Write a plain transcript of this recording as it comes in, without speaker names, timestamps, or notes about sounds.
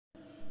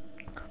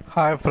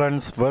Hi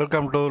friends,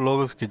 welcome to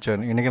Logu's Kitchen.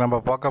 இன்றைக்கி நம்ம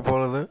பார்க்க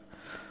போகிறது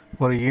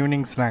ஒரு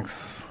ஈவினிங் ஸ்நாக்ஸ்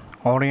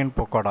ஆனியன்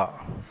பக்கோடா.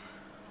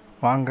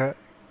 வாங்க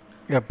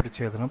எப்படி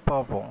செய்யுதுன்னு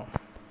பார்ப்போம்.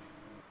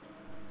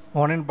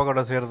 ஆனியன்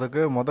பக்கோடா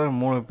செய்கிறதுக்கு முதல்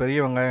 3 பெரிய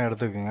வெங்காயம்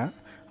எடுத்துக்கோங்க.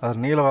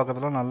 அது நீல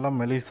வாக்கத்தில் நல்லா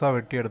மெலிசாக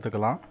வெட்டி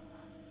எடுத்துக்கலாம்.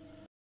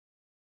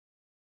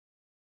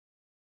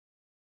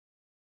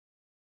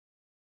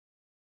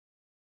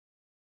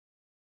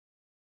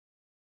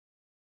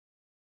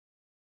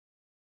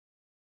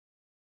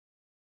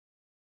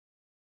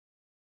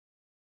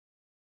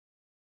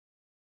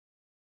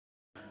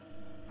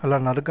 நல்லா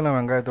நறுக்கின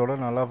வெங்காயத்தோடு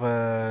நல்லா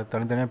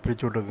தனித்தனியாக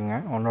பிரித்து விட்டுக்குங்க.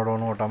 ஒன்றோட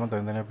ஒன்று ஓட்டாமல்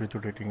தனித்தனியாக பிரித்து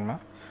விட்டுட்டிங்கன்னா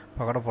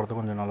பக்கோடா போடுறதுக்கு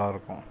கொஞ்சம்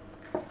நல்லாயிருக்கும்.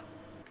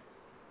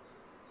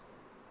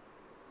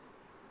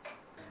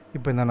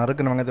 இப்போ இந்த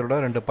நறுக்கின வெங்காயத்தோட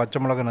 2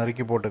 பச்சை மிளகாய்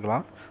நறுக்கி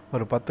போட்டுக்கலாம்.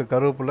 ஒரு 10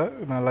 கருவேப்பிலை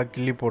நல்லா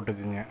கிள்ளி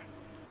போட்டுக்குங்க.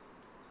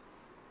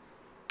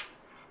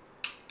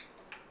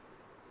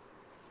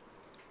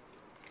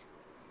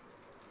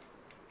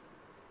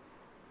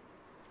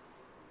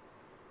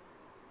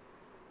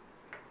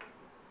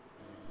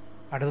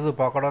 அடுத்தது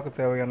பக்கோடாவுக்கு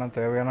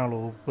தேவையான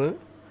அளவு உப்பு,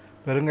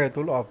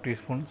 பெருங்காயத்தூள் 1/2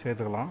 டீஸ்பூன்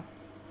சேர்த்துக்கலாம்.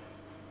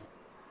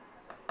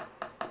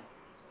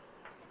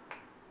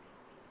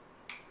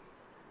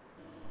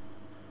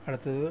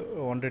 அடுத்தது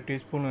 1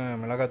 டீஸ்பூன்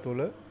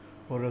மிளகாத்தூள்,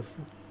 1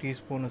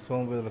 டீஸ்பூன்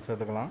சோம்பு இதில்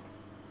சேர்த்துக்கலாம்.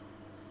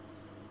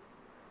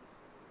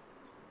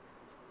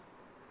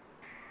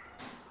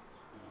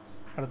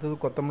 அடுத்தது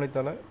கொத்தமல்லி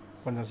தழை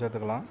கொஞ்சம்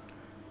சேர்த்துக்கலாம்.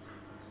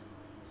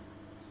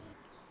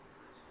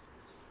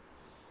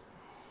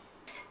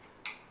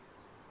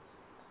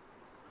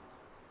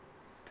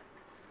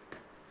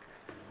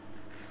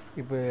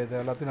 இப்போ இது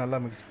எல்லாத்தையும் நல்லா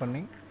மிக்ஸ் பண்ணி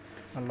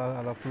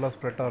நல்லா ஃபுல்லாக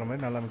ஸ்ப்ரெட் ஆகிற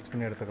மாதிரி நல்லா மிக்ஸ்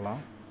பண்ணி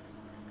எடுத்துக்கலாம்.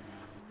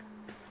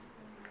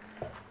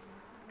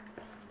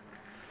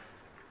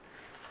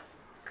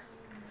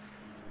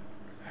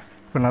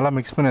 இப்போ நல்லா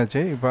மிக்ஸ்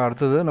பண்ணியாச்சு. இப்போ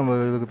அடுத்தது நம்ம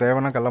இதுக்கு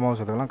தேவையான கடல மாவு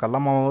சேர்த்துக்கலாம்.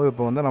 கடல மாவு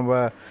இப்போ வந்து நம்ம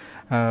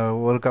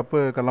 1 கப்பு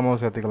கடல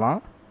மாவு சேர்த்துக்கலாம்.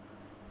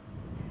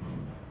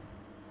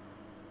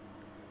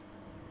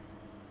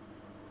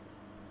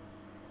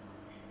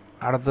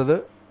 அடுத்தது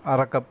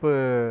 1/2 கப்பு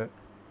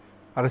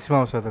அரிசி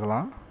மாவு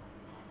சேர்த்துக்கலாம்.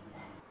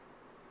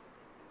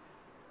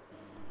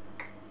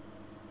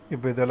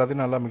 இப்போ இது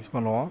எல்லாத்தையும் நல்லா மிக்ஸ்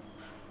பண்ணுவோம்.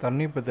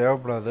 தண்ணி இப்போ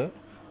தேவைப்படாது.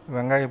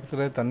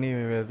 வெங்காயத்தில் தண்ணி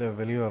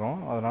வெளியே வரும்.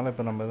 அதனால்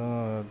இப்போ நம்ம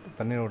எதுவும்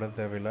தண்ணி விட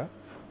தேவையில்லை.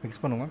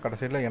 மிக்ஸ் பண்ணுவோம்.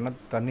 கடைசியில் என்ன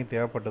தண்ணி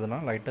தேவைப்பட்டதுன்னா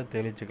லைட்டாக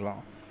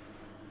தெளிச்சிக்கலாம்.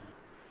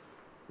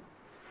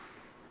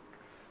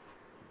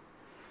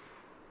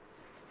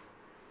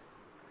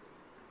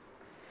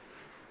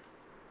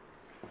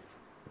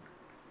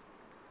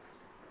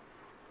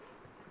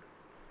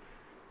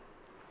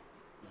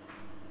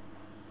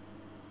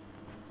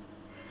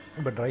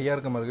 இப்போ ட்ரையாக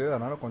இருக்க மாதிரி இருக்குது.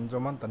 அதனால்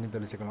கொஞ்சமாக தண்ணி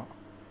தெளிச்சிக்கலாம்.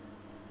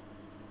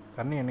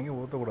 தண்ணி என்றைக்கும்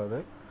ஊற்றக்கூடாது.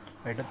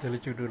 லைட்டாக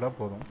தெளிச்சுக்கிட்டுலாம்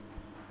போதும்.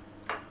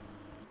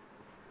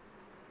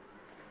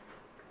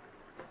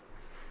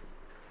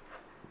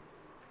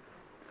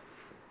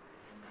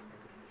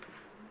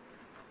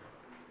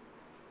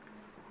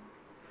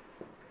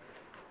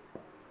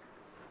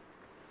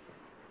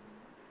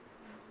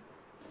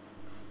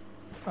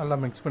 நல்லா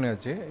மிக்ஸ்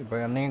பண்ணியாச்சு. இப்போ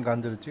எண்ணெயும்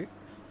காஞ்சிருச்சு.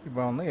 இப்போ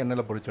வந்து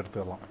எண்ணெயில் பொரிச்சு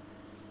எடுத்துக்கலாம்.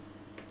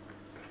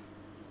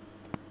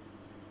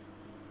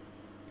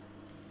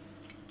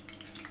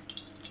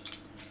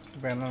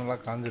 இப்போ எண்ணெய் நல்லா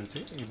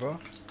காஞ்சிருச்சு. இப்போ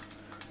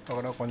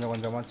பக்கோடா கொஞ்சம்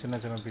கொஞ்சமாக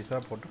சின்ன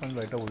பீஸாக போட்டு கொஞ்சம்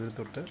லைட்டாக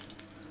உதிர்த்து விட்டு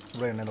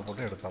இப்போ எண்ணெயில்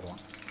போட்டு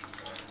எடுத்துடலாம்.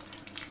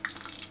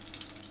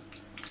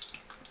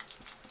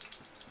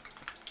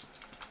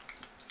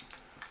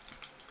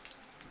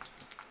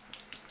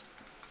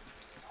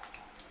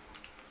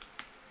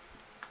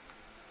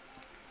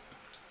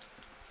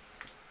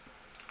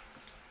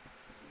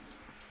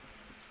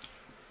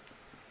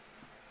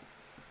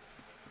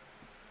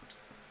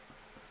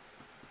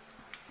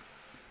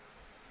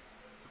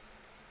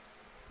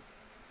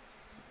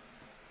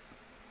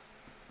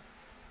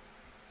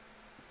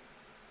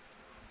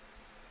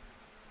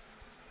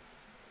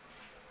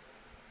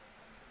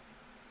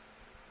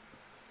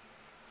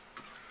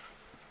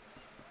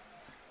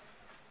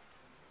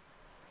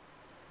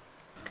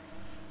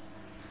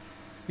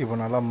 இப்போ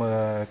நல்லா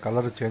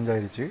கலர் சேஞ்ச்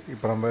ஆகிடுச்சு.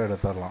 இப்போ நம்ம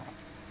எடுத்துடலாம்.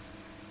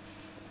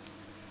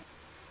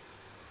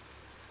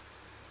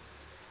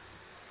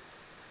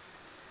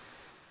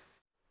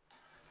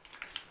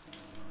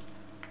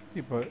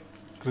 இப்போ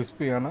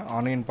கிறிஸ்பியான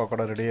ஆனியன்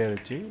பக்கோடா ரெடி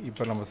ஆகிடுச்சு.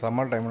 இப்போ நம்ம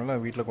சம்மர்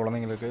டைமில் வீட்டில்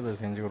குழந்தைங்களுக்கு இதை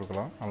செஞ்சு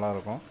கொடுக்கலாம்.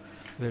 நல்லாயிருக்கும்.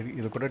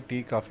 இது கூட டீ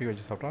காஃபி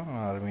வச்சு சாப்பிட்டா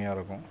அருமையாக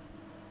இருக்கும்.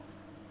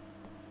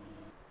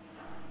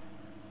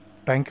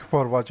 தேங்க்யூ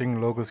ஃபார் வாட்சிங்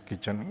லோகுஸ்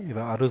கிச்சன். இது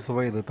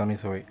அறுசுவை, இது தனி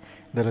சுவை.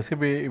 இந்த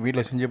ரெசிபி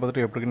வீட்டில் செஞ்சு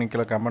பார்த்துட்டு எப்படின்னு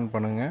கீழே கமெண்ட்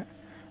பண்ணுங்கள்,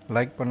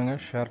 லைக்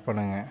பண்ணுங்கள், ஷேர்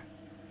பண்ணுங்கள்.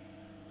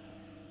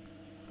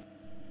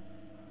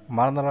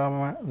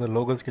 மறந்துடாமல் இந்த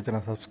லோகுஸ்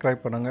கிச்சனை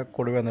சப்ஸ்கிரைப் பண்ணுங்கள்.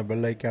 கூடவே அந்த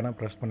பெல் ஐக்கானை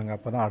ப்ரெஸ் பண்ணுங்கள்.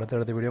 அப்போ தான்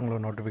அடுத்தடுத்த வீடியோ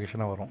உங்களுக்கு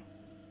நோட்டிஃபிகேஷனாக வரும்.